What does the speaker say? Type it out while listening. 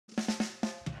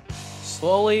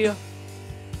slowly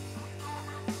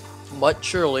but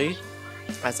surely,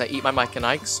 as I eat my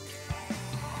Mechanics,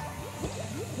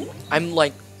 I'm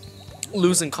like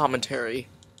losing commentary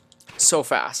so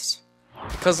fast.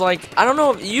 Cause like, I don't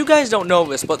know if you guys don't know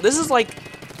this, but this is like,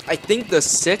 I think the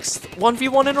 6th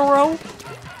 1v1 in a row.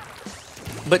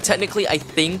 But technically, I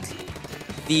think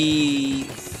the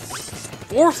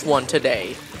 4th one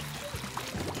today.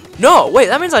 No, wait,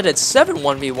 that means I did 7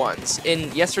 1v1s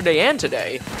in yesterday and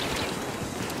today.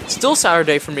 Still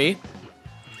Saturday for me.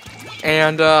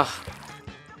 And,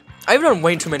 I've done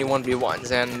way too many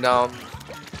 1v1s, and, now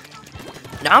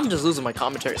I'm just losing my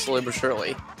commentary slowly but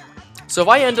surely. So if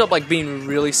I end up, like, being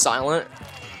really silent,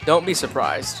 don't be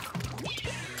surprised.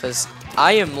 Because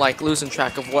I am, like, losing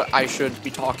track of what I should be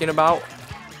talking about.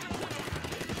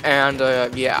 And,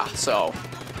 yeah, so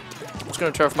I'm just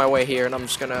gonna turf my way here, and I'm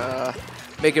just gonna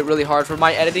make it really hard for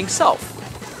my editing self.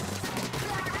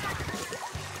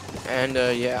 And,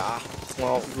 yeah,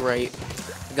 well, great.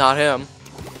 Got him.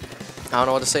 I don't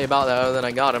know what to say about that other than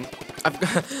I got him.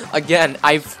 Again,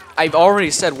 I've already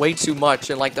said way too much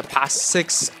in, like, the past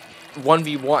 6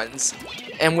 1v1s.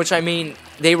 And which, I mean,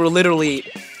 they were literally,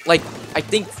 like, I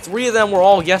think 3 of them were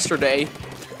all yesterday,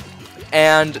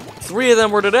 and 3 of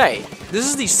them were today. This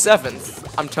is the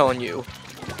 7th, I'm telling you.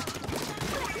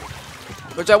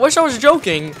 Which I wish I was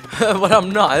joking, but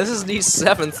I'm not. This is the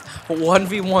 7th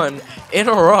 1v1 in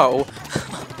a row.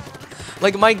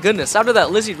 Like, my goodness, after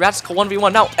that Lizzie Ratsicle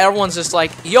 1v1, now everyone's just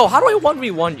like, yo, how do I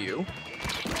 1v1 you?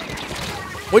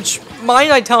 Which,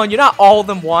 mind I telling you, not all of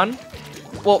them won.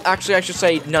 Well, actually, I should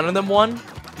say none of them won.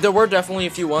 There were definitely a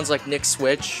few ones like Nick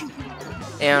Switch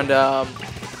and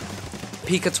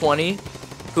Pika20,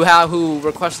 who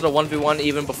requested a 1v1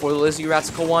 even before the Lizzie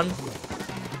Ratsicle one.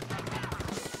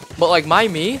 But like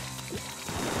me,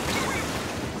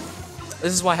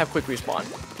 this is why I have quick respawn.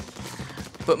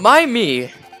 But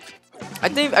me, I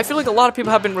feel like a lot of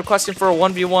people have been requesting for a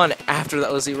 1v1 after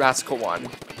that Lizzie Ratsicle one.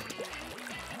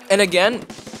 And again,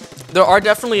 there are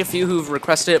definitely a few who've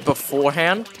requested it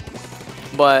beforehand,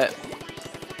 but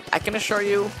I can assure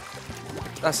you,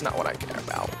 that's not what I care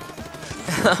about.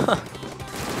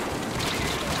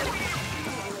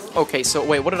 Okay, so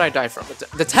wait, what did I die from?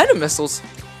 The Tenon missiles?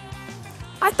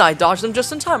 I thought I dodged them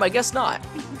just in time, I guess not.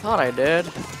 Thought I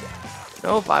did.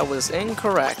 Nope, I was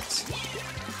incorrect.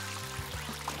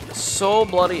 So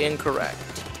bloody incorrect.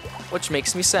 Which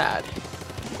makes me sad.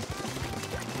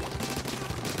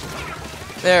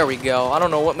 There we go. I don't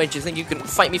know what made you think you can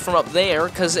fight me from up there,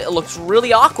 because it looks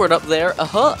really awkward up there.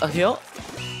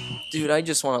 Dude, I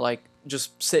just want to, like,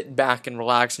 just sit back and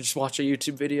relax and just watch a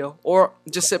YouTube video. Or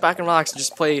just sit back and relax and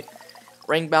just play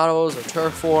ranked battles or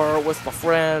turf war with my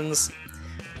friends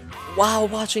while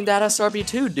watching that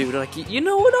SRB2, dude. Like, you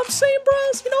know what I'm saying,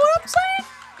 bros? You know what I'm saying?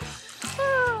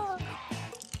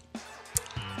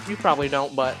 You probably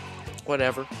don't, but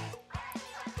whatever.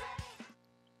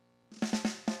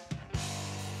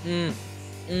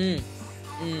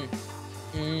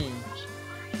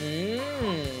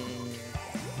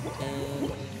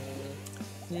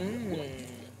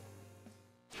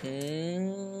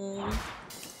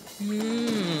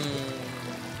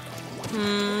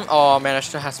 Oh man, I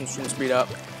should have had some swim speed up.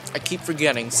 I keep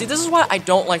forgetting. See, this is why I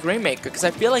don't like Rainmaker, because I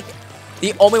feel like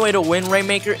the only way to win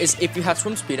Rainmaker is if you have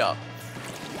swim speed up.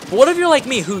 But what if you're like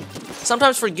me, who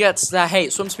sometimes forgets that, hey,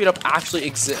 swim speed up actually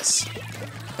exists?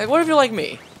 Like, what if you're like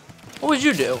me? What would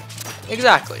you do?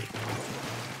 Exactly.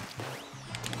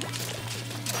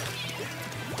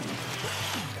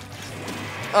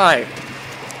 Alright.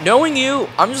 Knowing you,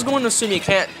 I'm just going to assume you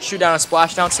can't shoot down a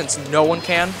splashdown since no one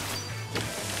can.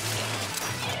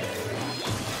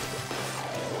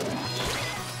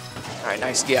 Alright,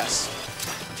 nice guess.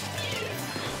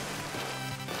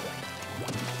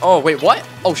 Oh, wait, what?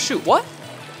 Oh, shoot, what?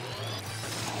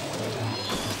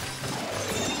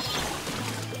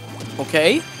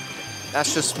 Okay.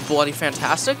 That's just bloody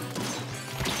fantastic.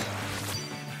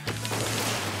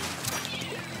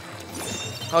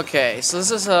 Okay, so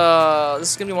this is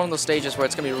gonna be one of those stages where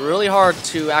it's gonna be really hard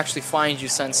to actually find you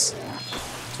since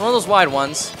it's one of those wide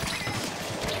ones.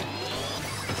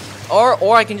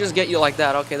 Or I can just get you like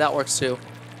that. Okay, that works too.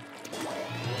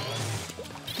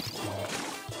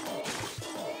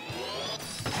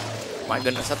 My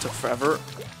goodness, that took forever.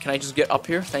 Can I just get up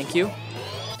here? Thank you.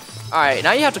 Alright,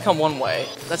 now you have to come one way.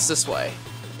 That's this way.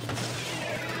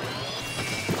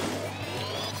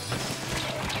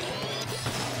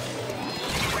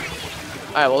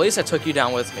 Alright, well at least I took you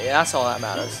down with me. That's all that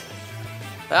matters.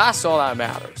 That's all that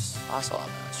matters. That's all that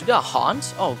matters. You got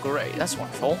Haunt? Oh, great. That's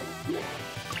wonderful.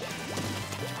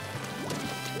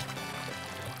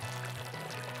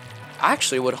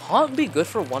 Actually, would Haunt be good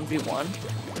for 1v1?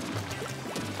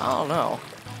 I don't know.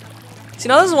 See,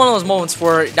 now this is one of those moments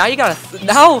where now you gotta...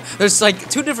 now there's like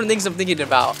two different things I'm thinking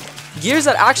about. Gears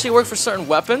that actually work for certain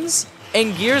weapons,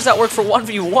 and gears that work for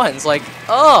 1v1s. Like,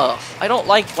 I don't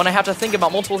like when I have to think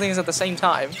about multiple things at the same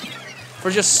time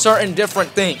for just certain different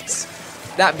things.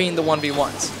 That being the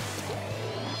 1v1s.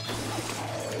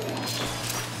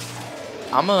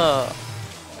 I'ma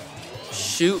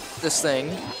shoot this thing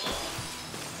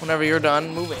whenever you're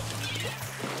done moving.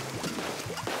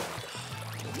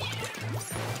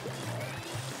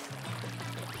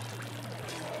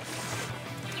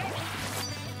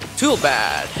 Too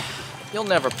bad. You'll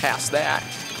never pass that.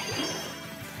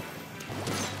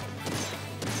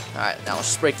 Alright, now let's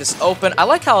just break this open. I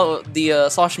like how the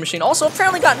sloshing machine also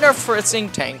apparently got nerfed for its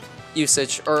ink tank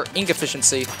usage, or ink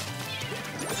efficiency.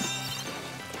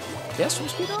 Yes, from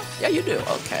speed up? Yeah, you do.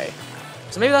 Okay.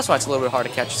 So maybe that's why it's a little bit hard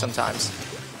to catch sometimes.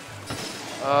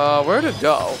 Where to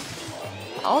go?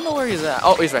 I don't know where he's at.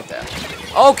 Oh, he's right there.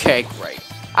 Okay, great.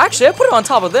 Actually, I put it on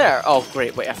top of there. Oh,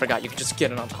 great. Wait, I forgot. You can just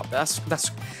get it on top. That's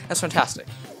fantastic.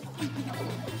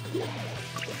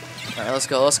 All right, let's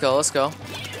go. Let's go. Let's go.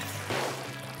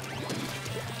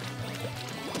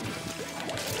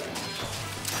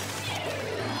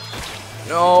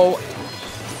 No.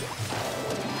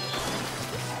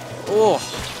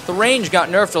 Oh, the range got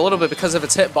nerfed a little bit because of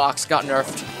its hitbox got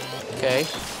nerfed. Okay.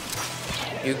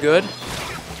 You good?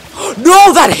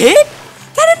 No, that hit?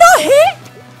 That did not hit?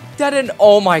 That didn't.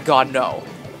 Oh my god, no.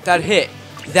 That hit.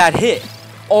 That hit.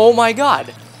 Oh my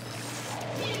god.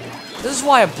 This is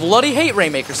why I bloody hate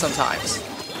Rainmaker sometimes.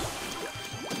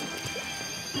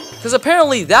 Because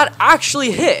apparently that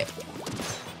actually hit.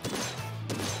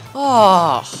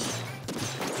 Oh.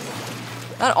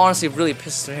 That honestly really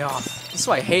pisses me off. This is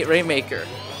why I hate Rainmaker.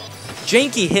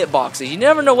 Janky hitboxes. You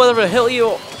never know whether it'll hit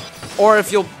you or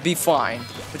if you'll be fine.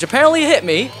 Which apparently hit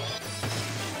me.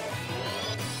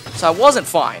 So I wasn't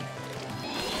fine.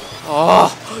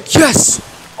 Oh, yes!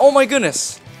 Oh my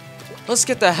goodness. Let's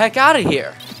get the heck out of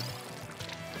here.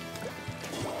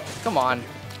 Come on.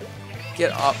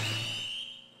 Get up.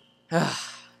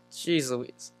 Jeez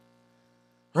Louise.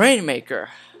 Rainmaker.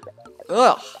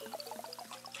 Ugh.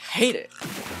 Hate it.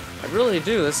 I really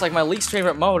do. It's like my least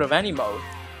favorite mode of any mode.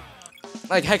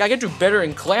 Like, heck, I could do better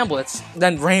in Clamblitz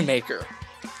than Rainmaker.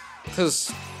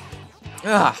 Because,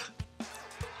 I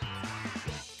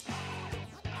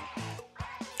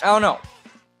don't know.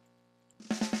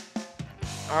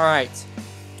 Alright.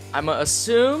 I'ma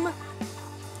assume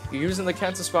you're using the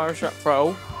Kensa Spider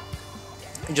Pro.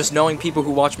 And just knowing people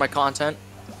who watch my content,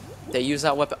 they use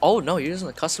that weapon. Oh, no, you're using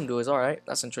the custom duels. Alright,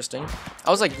 that's interesting.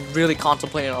 I was, like, really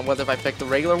contemplating on whether if I picked the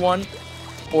regular one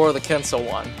or the Kensa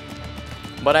one.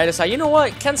 But I decided, you know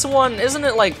what? Kensa one, isn't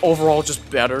it, like, overall just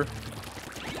better?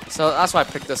 So that's why I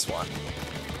picked this one.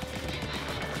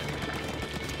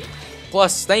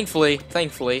 Plus, thankfully,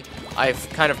 I've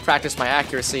kind of practiced my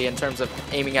accuracy in terms of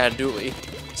aiming at a dually.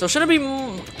 So it shouldn't be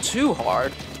too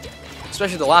hard.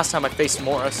 Especially the last time I faced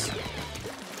Morris.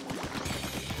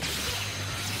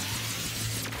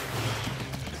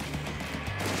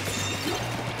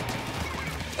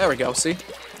 There we go, see?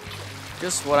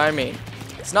 Just what I mean.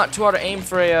 It's not too hard to aim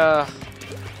for a,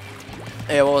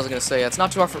 Hey, what was I gonna say? It's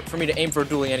not too hard for me to aim for a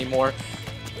dually anymore.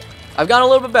 I've gotten a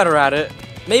little bit better at it.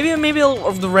 Maybe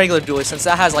of the regular dually, since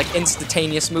that has, like,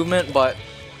 instantaneous movement, but,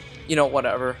 you know,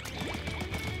 whatever.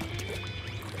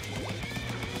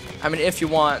 I mean, if you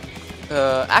want...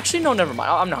 actually, no, never mind.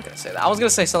 I'm not gonna say that. I was gonna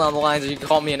say something on the lines that you can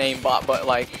call me an aimbot, but,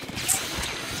 like...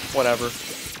 whatever.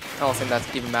 I don't think that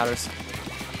even matters.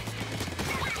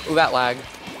 Ooh, that lag.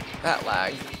 That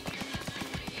lag.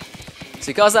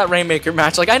 See, because that Rainmaker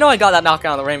match, like, I know I got that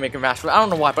knockout in the Rainmaker match, but I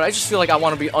don't know why, but I just feel like I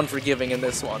want to be unforgiving in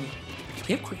this one. Do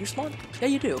you have quick respawn? Yeah,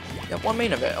 you do. You have one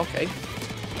main of it. Okay.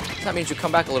 That means you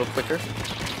come back a little quicker.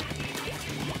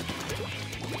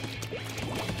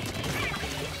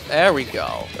 There we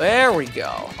go. There we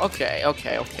go. Okay,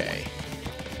 okay, okay.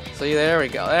 So, yeah, there we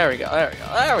go. There we go. There we go.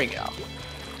 There we go.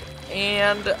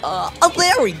 And, oh,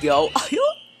 there we go.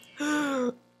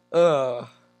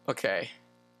 Okay.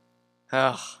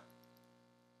 Ugh.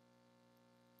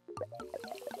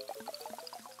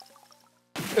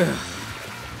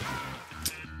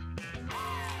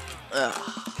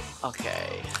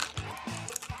 Okay.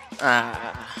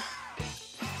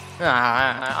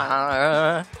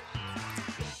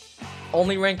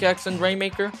 Only rank X and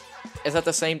Rainmaker? Is that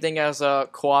the same thing as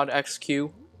Quad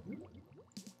XQ?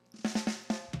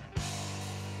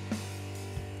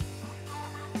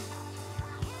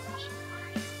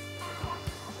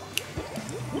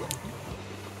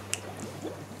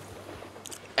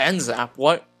 End zap?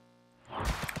 What?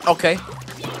 Okay.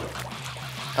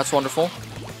 That's wonderful.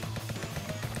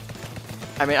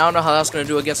 I mean, I don't know how that's going to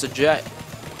do against a jet.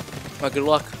 But good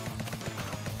luck.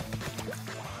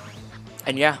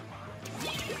 And yeah.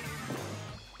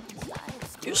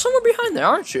 You're somewhere behind there,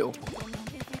 aren't you?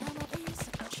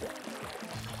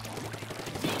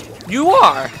 You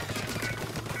are!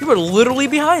 You were literally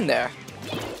behind there.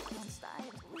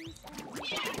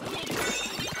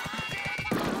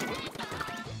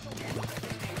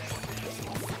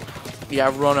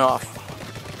 Yeah, run off.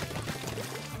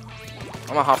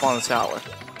 I'm gonna hop on the tower.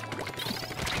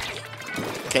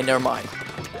 Okay, never mind.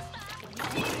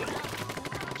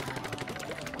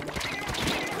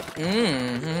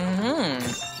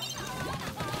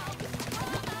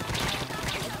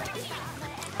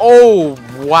 Oh,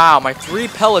 wow. My 3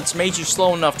 pellets made you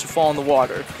slow enough to fall in the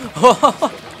water.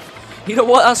 You know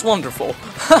what? That's wonderful.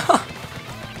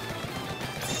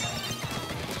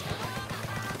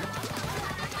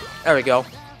 There we go.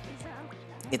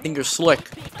 You think you're slick.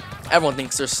 Everyone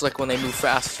thinks they're slick when they move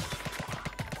fast.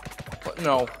 But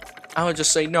no. I would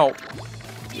just say no.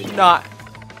 You're not.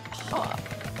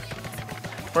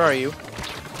 Where are you?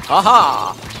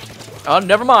 Haha! Oh,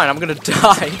 never mind. I'm gonna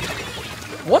die.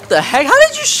 What the heck? How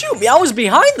did you shoot me? I was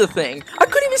behind the thing. I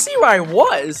couldn't even see where I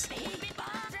was.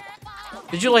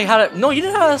 Did you like how to? No, you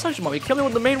didn't have that suction bomb. You killed me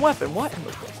with the main weapon. What?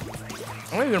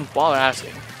 I'm not even bother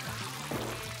asking.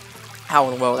 How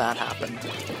and well that happened.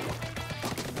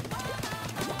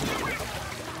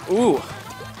 Ooh.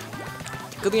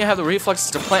 Good thing I have the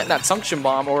reflexes to plant that suction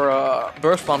bomb or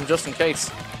burst bomb just in case.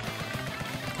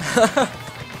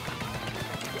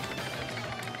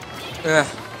 Yeah.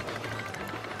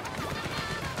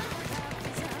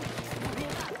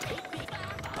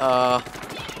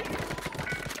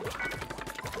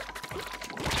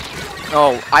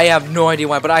 Oh, I have no idea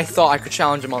why, but I thought I could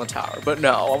challenge him on the tower. But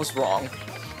no, I was wrong.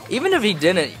 Even if he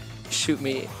didn't shoot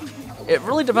me, it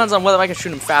really depends on whether I can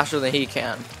shoot him faster than he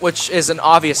can. Which is an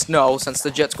obvious no, since the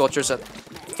jet sculpture's a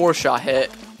 4-shot hit.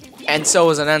 And so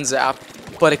is an end zap,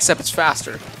 but except it's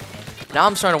faster. Now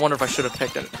I'm starting to wonder if I should have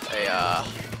picked a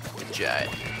jet.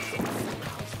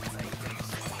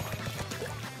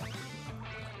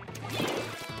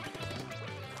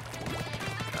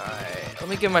 Alright, let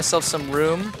me give myself some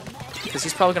room. Because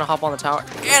he's probably going to hop on the tower.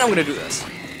 And I'm going to do this.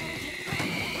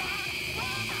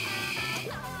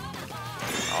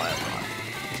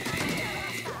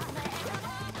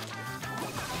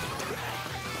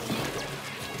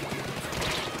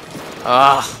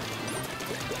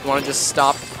 You want to just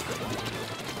stop?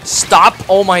 Stop?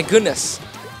 Oh my goodness.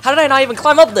 How did I not even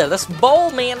climb up there? That's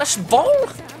bold, man. That's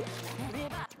bold.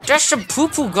 That's some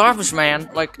poo-poo garbage, man.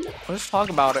 Like, let's talk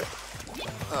about it.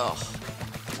 Oh.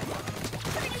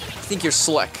 I think you're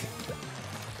slick.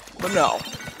 But no.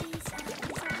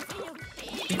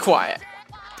 Be quiet.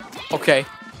 Okay.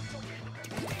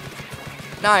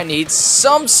 Now I need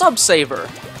some sub-saver.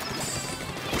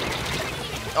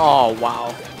 Oh,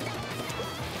 wow.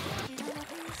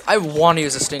 I want to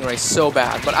use a Stingray so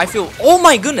bad, but I feel... Oh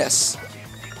my goodness!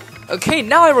 Okay,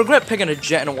 now I regret picking a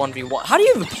jet in a 1v1. How do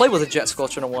you even play with a jet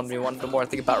sculpture in a 1v1 the more I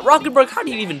think about it? Rocketberg, how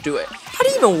do you even do it? How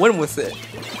do you even win with it?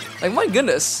 Like, my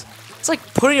goodness. It's like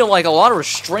putting like a lot of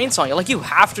restraints on you. Like, you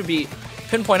have to be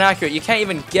pinpoint accurate. You can't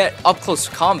even get up-close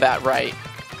combat right.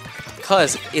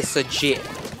 Because it's a jet.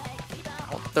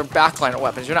 Well, they're backliner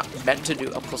weapons. You're not meant to do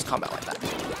up-close combat like that.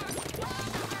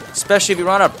 Especially if you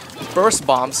run out of burst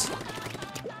bombs.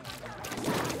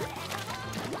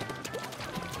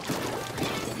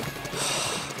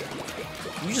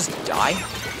 You just die?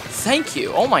 Thank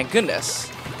you. Oh my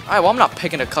goodness. Alright, well, I'm not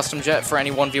picking a custom jet for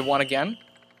any 1v1 again.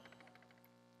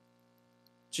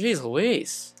 Jeez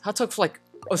Louise. That took like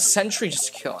a century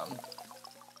just to kill him.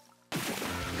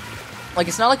 Like,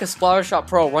 it's not like a Splattershot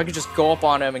Pro where I could just go up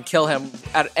on him and kill him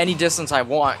at any distance I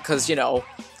want, because, you know,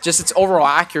 just its overall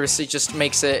accuracy just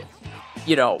makes it,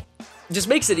 you know, just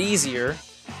makes it easier.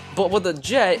 But with the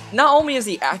jet, not only is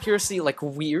the accuracy, like,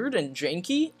 weird and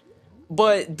janky,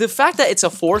 but the fact that it's a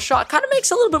 4-shot kind of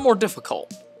makes it a little bit more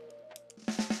difficult.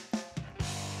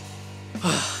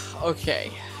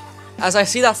 Okay. As I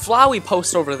see that Flowey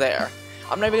post over there,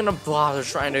 I'm not even going to bother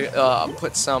trying to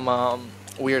put some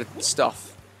weird stuff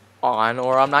on,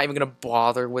 or I'm not even going to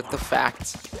bother with the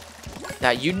fact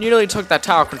that you nearly took that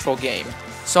tower control game.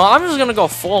 So I'm just going to go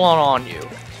full on you.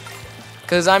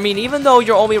 Because, I mean, even though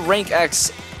you're only rank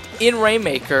X in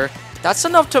Rainmaker, that's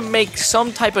enough to make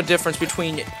some type of difference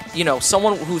between, you know,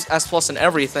 someone who's S+ in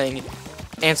everything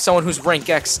and someone who's rank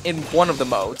X in one of the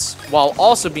modes, while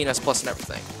also being S+ in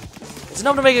everything. It's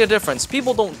enough to make a difference.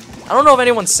 People don't... I don't know if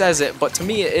anyone says it, but to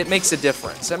me, it makes a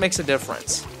difference. It makes a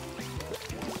difference.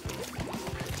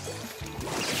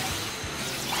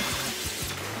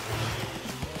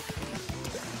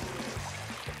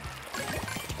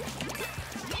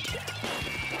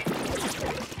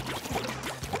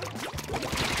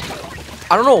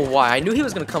 I don't know why. I knew he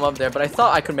was gonna come up there, but I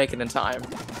thought I could make it in time.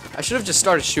 I should have just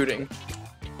started shooting.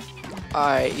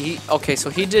 Okay, so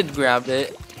he did grab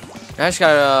it. I just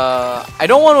gotta... I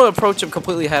don't want to approach him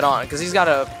completely head on, because he's got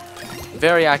a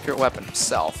very accurate weapon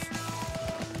himself.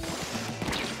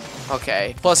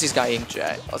 Okay, plus he's got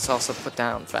inkjet. Let's also put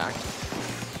down fact.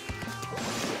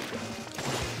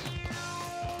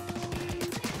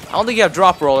 I don't think you have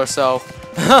drop roller, so...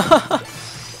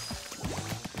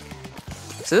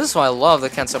 So this is why I love the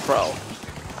Kensa Pro.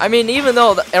 I mean, even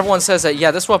though everyone says that,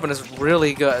 yeah, this weapon is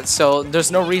really good, so there's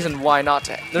no reason why not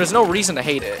to... There's no reason to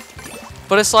hate it.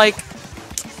 But it's like...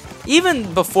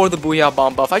 Even before the Booyah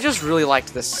Bomb buff, I just really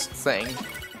liked this thing.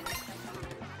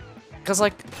 Because,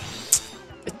 like...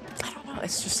 I don't know,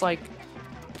 it's just like...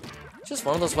 It's just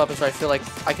one of those weapons where I feel like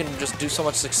I can just do so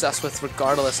much success with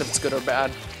regardless if it's good or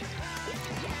bad.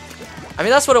 I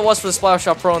mean, that's what it was for the Splash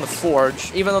Shot Pro and the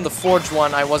Forge. Even though the Forge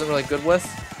one I wasn't really good with.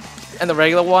 And the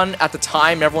regular one, at the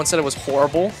time, everyone said it was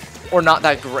horrible. Or not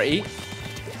that great.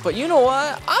 But you know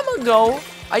what? I'm gonna go.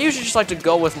 I usually just like to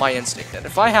go with my instinct. And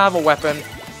if I have a weapon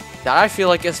that I feel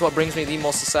like is what brings me the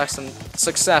most success,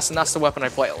 and that's the weapon I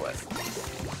play it with.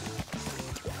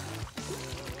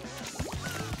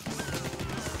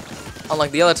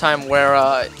 Unlike the other time where,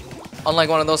 unlike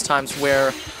one of those times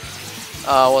where,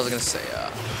 what was I gonna say,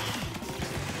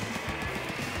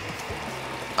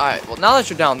 Alright, well, now that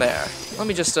you're down there, let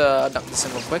me just, dump this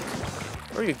in real quick.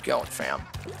 Where are you going, fam?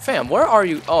 Fam, where are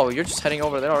you? Oh, you're just heading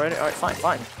over there already? Alright, fine,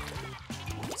 fine.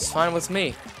 It's fine with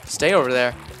me. Stay over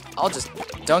there. I'll just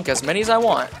dunk as many as I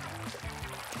want.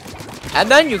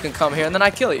 And then you can come here, and then I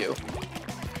kill you.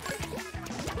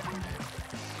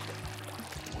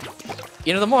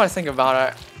 You know, the more I think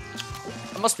about it,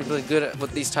 I must be really good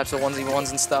with these types of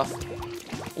 1v1s and stuff.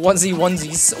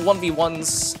 1v1s,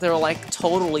 1v1s, they're like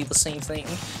totally the same thing.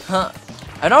 Huh.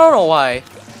 I don't know why.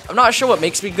 I'm not sure what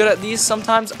makes me good at these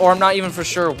sometimes, or I'm not even for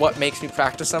sure what makes me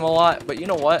practice them a lot, but you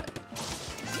know what?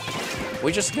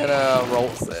 We just gotta roll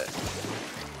with it.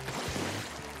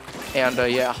 And,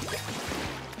 yeah.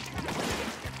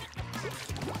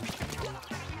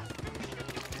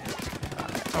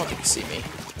 I don't think you see me.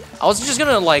 I was just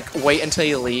gonna, like, wait until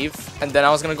you leave, and then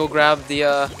I was gonna go grab the,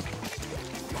 I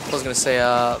was gonna say,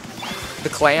 the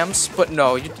clams, but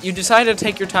no, you decided to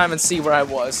take your time and see where I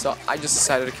was, so I just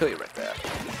decided to kill you right there.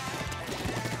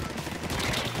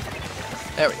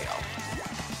 There we go.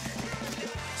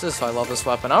 So this is why I love this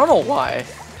weapon. I don't know why.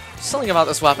 Something about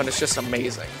this weapon is just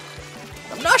amazing.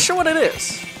 I'm not sure what it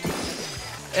is.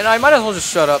 And I might as well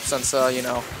just shut up since, you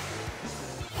know,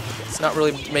 it's not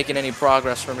really making any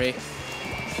progress for me.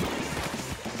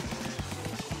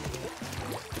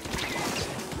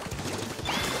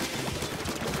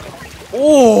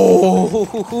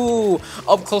 Ooh,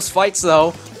 up close fights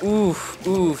though. Ooh,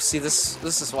 see this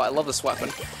is why I love this weapon.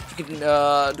 You can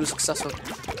do successful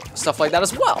stuff like that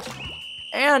as well.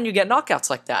 And you get knockouts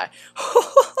like that.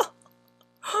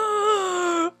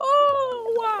 Oh,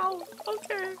 wow.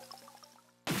 Okay.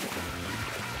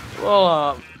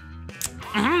 Well,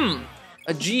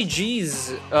 a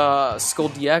GG's Skull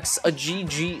DX, a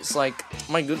GG's, like,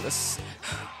 my goodness.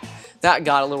 That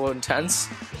got a little intense,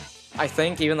 I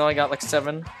think, even though I got like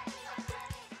 7.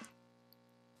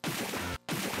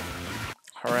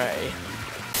 Hooray.